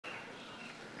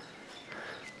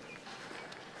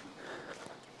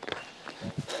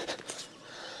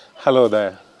Hello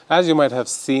there. As you might have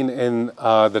seen in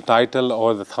the title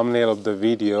or the thumbnail of the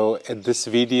video, in this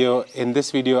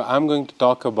video, I'm going to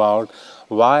talk about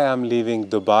why I'm leaving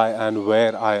Dubai and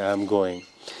where I am going.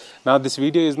 Now, this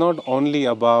video is not only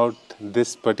about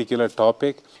this particular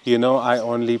topic. You know, I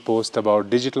only post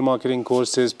about digital marketing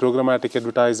courses, programmatic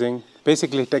advertising,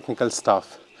 basically technical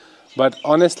stuff. But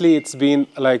honestly, it's been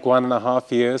like 1.5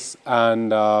 years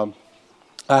and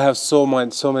I have so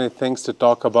many things to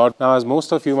talk about. Now, as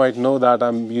most of you might know that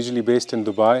I'm usually based in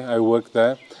Dubai. I work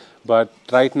there. But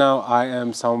right now I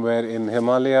am somewhere in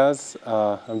Himalayas.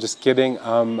 I'm just kidding.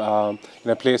 I'm in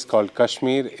a place called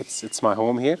Kashmir. It's my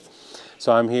home here.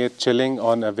 So I'm here chilling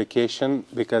on a vacation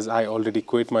because I already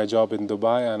quit my job in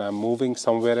Dubai and I'm moving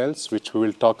somewhere else, which we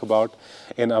will talk about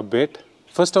in a bit.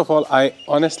 First of all, I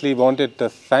honestly wanted to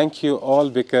thank you all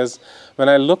because when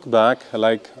I look back,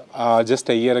 like just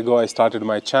a year ago, I started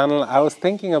my channel. I was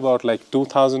thinking about like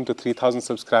 2,000 to 3,000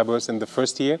 subscribers in the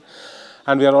first year.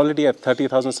 And we are already at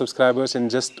 30,000 subscribers in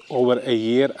just over a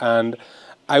year. And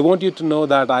I want you to know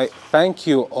that I thank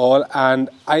you all. And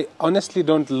I honestly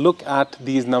don't look at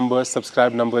these numbers,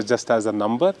 subscribe numbers, just as a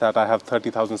number that I have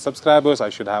 30,000 subscribers. I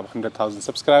should have 100,000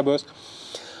 subscribers.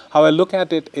 How I look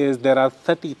at it is there are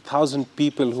 30,000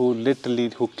 people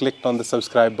who clicked on the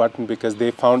subscribe button because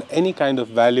they found any kind of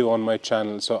value on my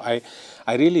channel. So I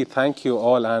really thank you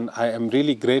all and I am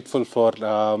really grateful for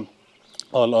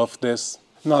all of this.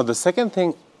 Now, the second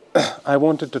thing I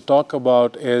wanted to talk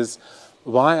about is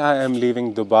why I am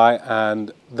leaving Dubai,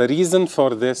 and the reason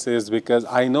for this is because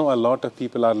I know a lot of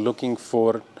people are looking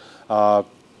for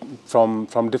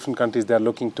from different countries. They're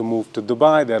looking to move to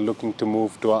Dubai, they're looking to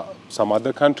move to some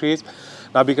other countries.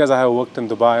 Now, because I have worked in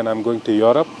Dubai and I'm going to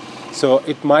Europe, so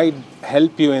it might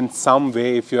help you in some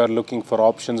way if you are looking for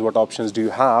options. What options do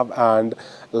you have, and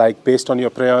like based on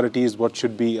your priorities, what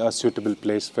should be a suitable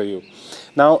place for you.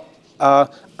 Now,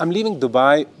 I'm leaving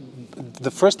Dubai.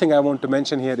 The first thing I want to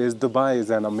mention here is Dubai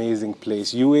is an amazing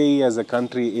place. UAE as a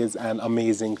country is an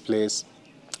amazing place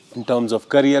in terms of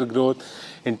career growth,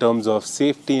 in terms of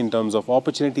safety, in terms of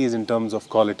opportunities, in terms of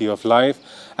quality of life.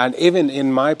 And even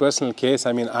in my personal case,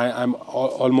 I mean, I'm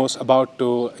almost about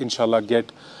to, inshallah,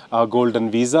 get a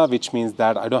golden visa, which means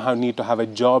that I don't need to have a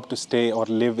job to stay or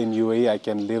live in UAE. I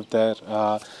can live there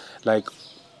like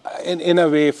in a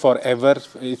way forever.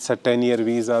 It's a 10-year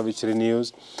visa which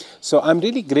renews. So I'm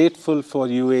really grateful for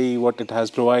UAE, what it has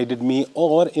provided me,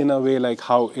 or in a way like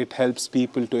how it helps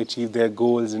people to achieve their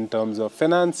goals in terms of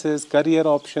finances, career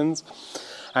options,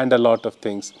 and a lot of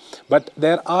things. But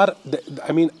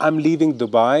I'm leaving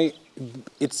Dubai.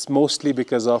 It's mostly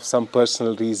because of some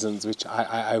personal reasons, which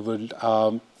I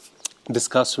will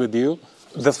discuss with you.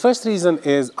 The first reason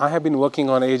is I have been working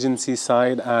on agency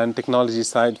side and technology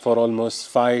side for almost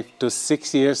 5 to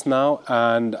 6 years now.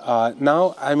 And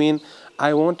now, I mean,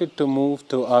 I wanted to move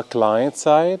to a client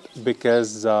side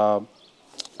because of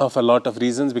a lot of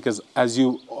reasons. Because as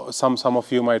some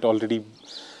of you might already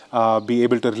be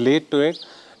able to relate to it.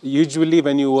 Usually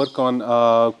when you work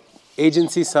on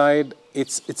agency side,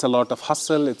 it's a lot of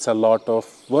hustle, it's a lot of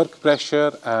work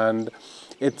pressure, and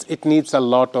it needs a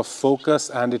lot of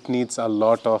focus and it needs a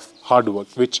lot of hard work,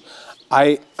 which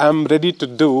I am ready to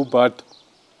do. But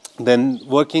then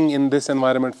working in this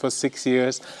environment for 6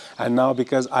 years, and now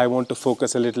because I want to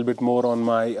focus a little bit more on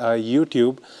my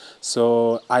YouTube,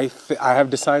 so I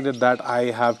have decided that I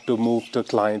have to move to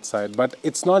client side. But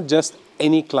it's not just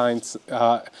any clients.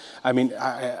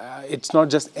 It's not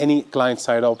just any client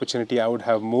side opportunity I would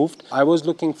have moved. I was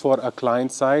looking for a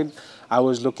client side. I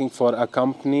was looking for a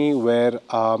company where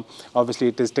obviously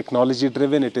it is technology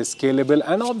driven, it is scalable,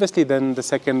 and obviously then the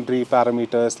secondary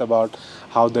parameters about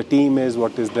how the team is,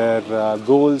 what is their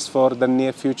goals for the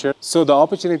near future. So the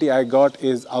opportunity I got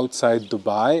is outside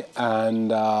Dubai,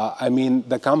 and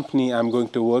the company I'm going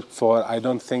to work for, I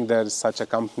don't think there is such a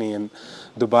company in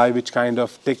Dubai which kind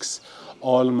of ticks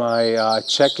all my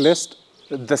checklist.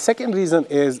 The second reason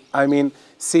is,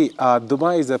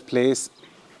 Dubai is a place.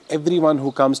 Everyone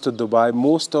who comes to Dubai,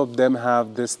 most of them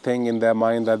have this thing in their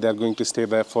mind that they're going to stay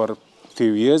there for a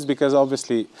few years, because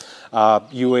obviously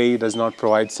UAE does not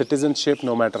provide citizenship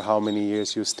no matter how many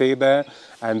years you stay there,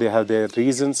 and they have their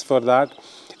reasons for that.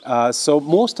 So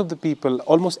most of the people,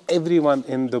 almost everyone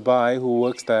in Dubai who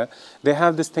works there, they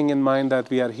have this thing in mind that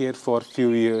we are here for a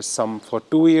few years, some for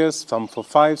 2 years, some for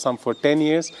 5, some for 10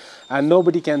 years, and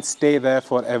nobody can stay there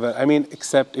forever. I mean,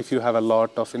 except if you have a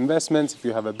lot of investments, if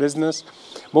you have a business,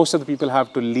 most of the people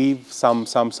have to leave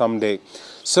someday.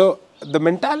 So the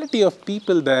mentality of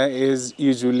people there is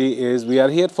usually is we are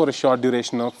here for a short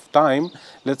duration of time.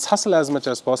 Let's hustle as much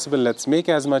as possible. Let's make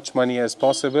as much money as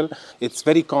possible. It's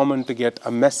very common to get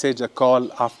a message, a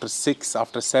call after 6,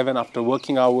 after 7, after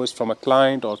working hours from a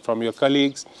client or from your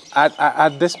colleagues.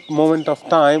 At this moment of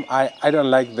time, I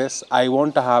don't like this. I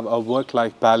want to have a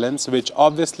work-life balance, which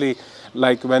obviously,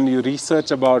 like when you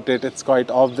research about it, it's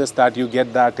quite obvious that you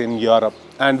get that in Europe.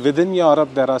 And within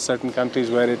Europe, there are certain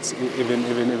countries where it's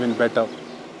even better.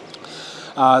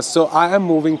 So I am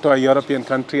moving to a European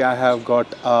country. I have got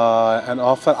an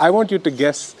offer. I want you to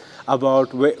guess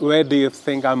about where do you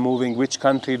think I'm moving? Which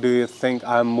country do you think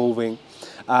I'm moving?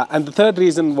 And the third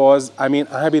reason was, I mean,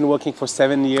 I have been working for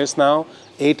 7 years now,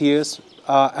 8 years,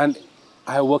 and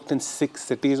I have worked in 6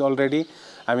 cities already.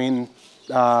 I mean,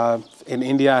 in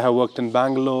India, I have worked in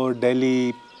Bangalore,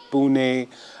 Delhi, Pune,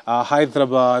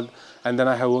 Hyderabad, and then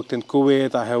I have worked in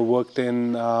Kuwait. I have worked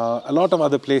in a lot of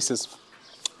other places.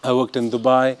 I worked in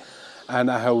Dubai, and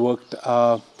I have worked,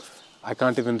 I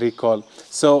can't even recall.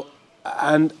 So,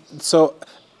 I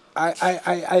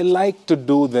like to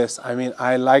do this. I mean,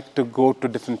 I like to go to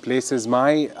different places.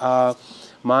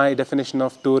 My definition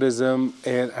of tourism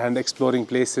and exploring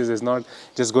places is not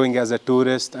just going as a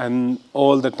tourist and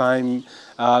all the time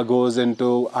goes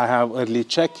into, I have early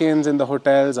check-ins in the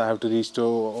hotels, I have to reach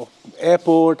to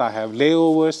airport, I have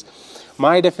layovers.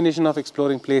 My definition of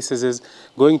exploring places is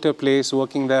going to a place,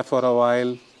 working there for a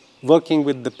while, working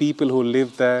with the people who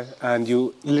live there, and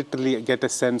you literally get a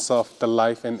sense of the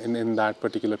life in that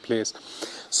particular place.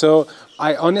 So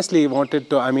I honestly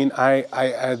wanted to, I mean,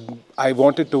 I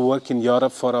wanted to work in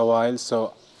Europe for a while.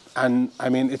 So, and I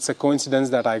mean, it's a coincidence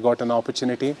that I got an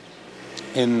opportunity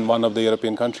in one of the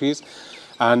European countries.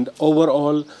 And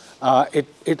overall,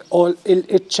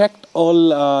 it checked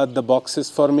all the boxes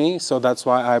for me. So that's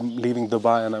why I'm leaving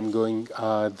Dubai and I'm going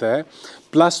there.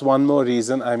 Plus one more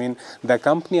reason, I mean, the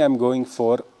company I'm going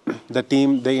for, the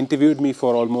team, they interviewed me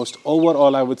for almost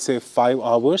overall, I would say 5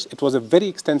 hours. It was a very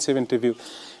extensive interview,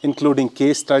 including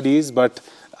case studies, but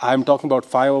I'm talking about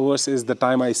 5 hours is the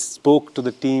time I spoke to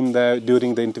the team there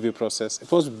during the interview process.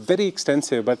 It was very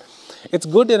extensive, but it's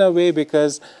good in a way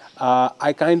because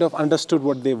I kind of understood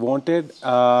what they wanted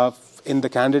in the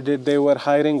candidate they were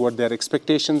hiring, what their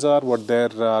expectations are, what their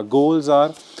goals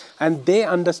are, and they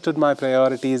understood my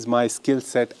priorities, my skill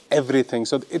set, everything.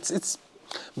 So it's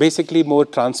basically more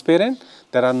transparent.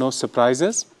 There are no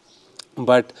surprises.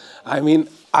 But I mean,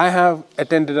 I have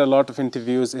attended a lot of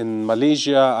interviews in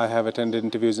Malaysia, I have attended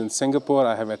interviews in Singapore,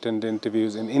 I have attended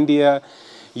interviews in India,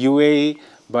 UAE,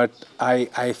 but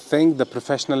I think the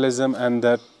professionalism and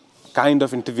the kind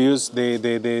of interviews they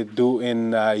do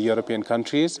in European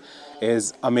countries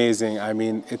is amazing. I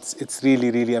mean, it's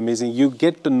really, really amazing. You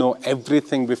get to know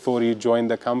everything before you join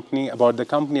the company, about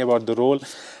the role,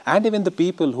 and even the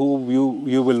people who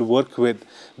you will work with.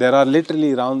 There are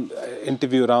literally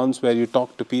interview rounds where you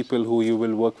talk to people who you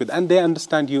will work with, and they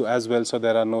understand you as well, so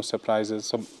there are no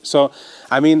surprises. So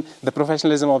I mean, the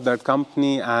professionalism of that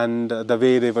company and the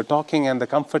way they were talking and the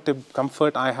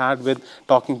comfort I had with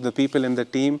talking to the people in the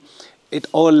team, it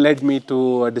all led me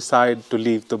to decide to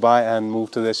leave Dubai and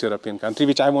move to this European country,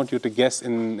 which I want you to guess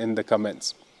in the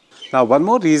comments. Now, one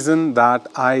more reason that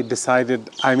I decided,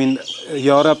 I mean,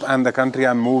 Europe and the country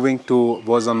I'm moving to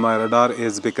was on my radar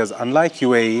is because unlike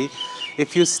UAE,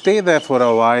 if you stay there for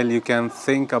a while, you can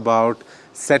think about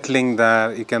settling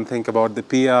there, you can think about the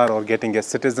PR or getting a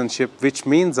citizenship, which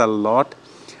means a lot.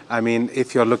 I mean,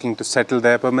 if you're looking to settle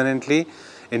there permanently,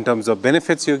 in terms of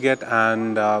benefits you get,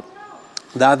 and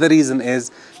the other reason is,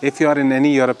 if you are in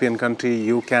any European country,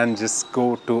 you can just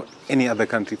go to any other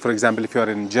country. For example, if you are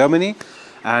in Germany,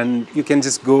 and you can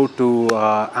just go to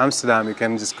Amsterdam, you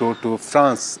can just go to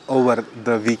France over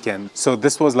the weekend. So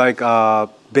this was like a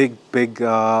big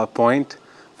point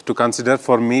to consider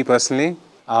for me personally.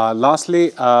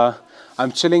 Lastly,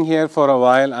 I'm chilling here for a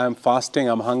while. I'm fasting,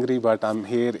 I'm hungry, but I'm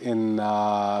here in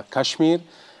Kashmir.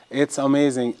 It's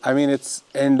amazing. I mean, it's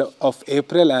end of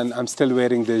April and I'm still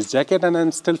wearing this jacket and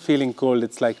I'm still feeling cold.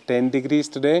 It's like 10 degrees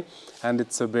today and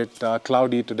it's a bit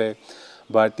cloudy today.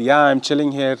 But yeah, I'm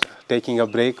chilling here, taking a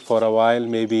break for a while.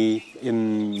 Maybe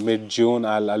in mid-June,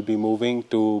 I'll be moving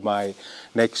to my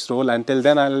next role. Until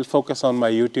then, I'll focus on my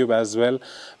YouTube as well.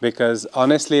 Because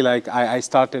honestly, like I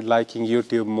started liking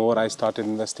YouTube more. I started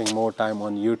investing more time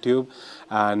on YouTube.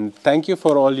 And thank you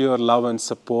for all your love and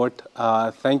support.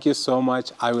 Thank you so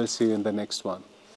much. I will see you in the next one.